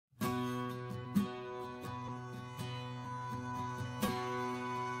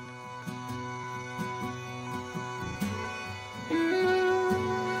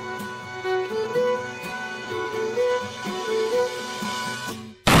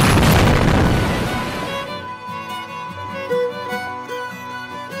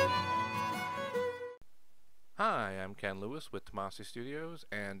Dan Lewis with Tomasi Studios,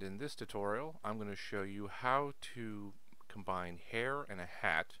 and in this tutorial I'm going to show you how to combine hair and a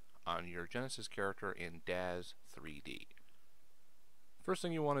hat on your Genesis character in Daz3d. First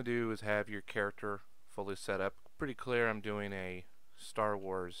thing you want to do is have your character fully set up. Pretty clear I'm doing a Star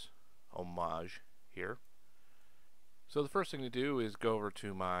Wars homage here. So the first thing to do is go over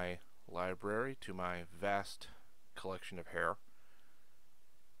to my library, to my vast collection of hair,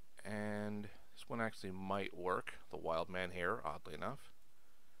 and this one actually might work, the wild man hair, oddly enough.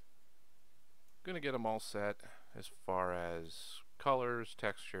 I'm going to get them all set as far as colors,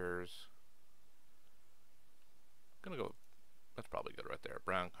 textures. I'm going to go, that's probably good right there,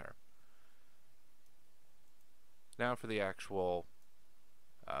 brown hair. Now for the actual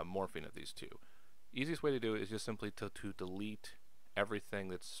morphing of these two. Easiest way to do it is just simply to delete everything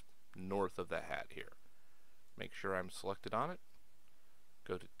that's north of the hat here. Make sure I'm selected on it.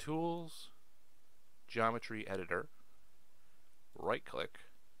 Go to Tools, Geometry Editor, right click,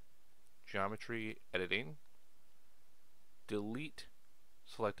 Geometry Editing, delete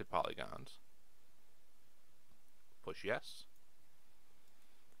selected polygons, push yes,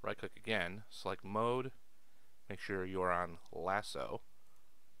 right click again, select Mode, make sure you're on Lasso,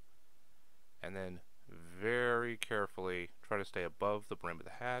 and then very carefully try to stay above the brim of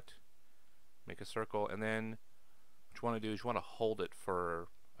the hat, make a circle, and then what you want to do is you want to hold it for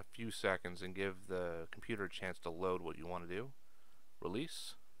a few seconds and give the computer a chance to load what you want to do.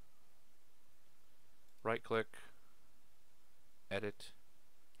 Release, right click, edit,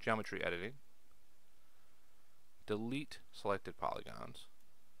 geometry editing, delete selected polygons,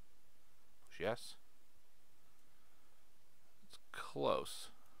 push yes. It's close.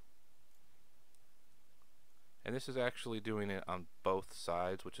 And this is actually doing it on both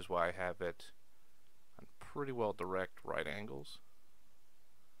sides, which is why I have it on pretty well direct right angles.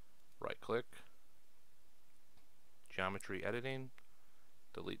 Right click, geometry editing,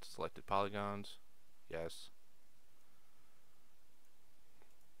 delete selected polygons, yes.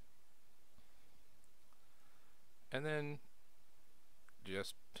 And then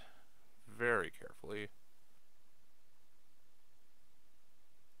just very carefully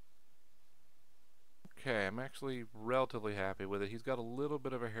okay, I'm actually relatively happy with it. He's got a little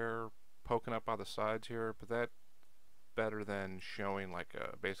bit of a hair poking up on the sides here, but that's better than showing like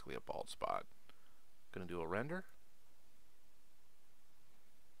basically a bald spot. Gonna do a render.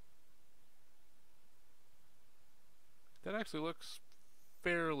 That actually looks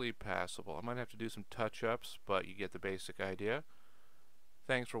fairly passable. I might have to do some touch-ups, but you get the basic idea.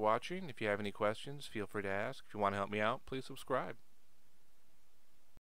 Thanks for watching. If you have any questions, feel free to ask. If you want to help me out, please subscribe.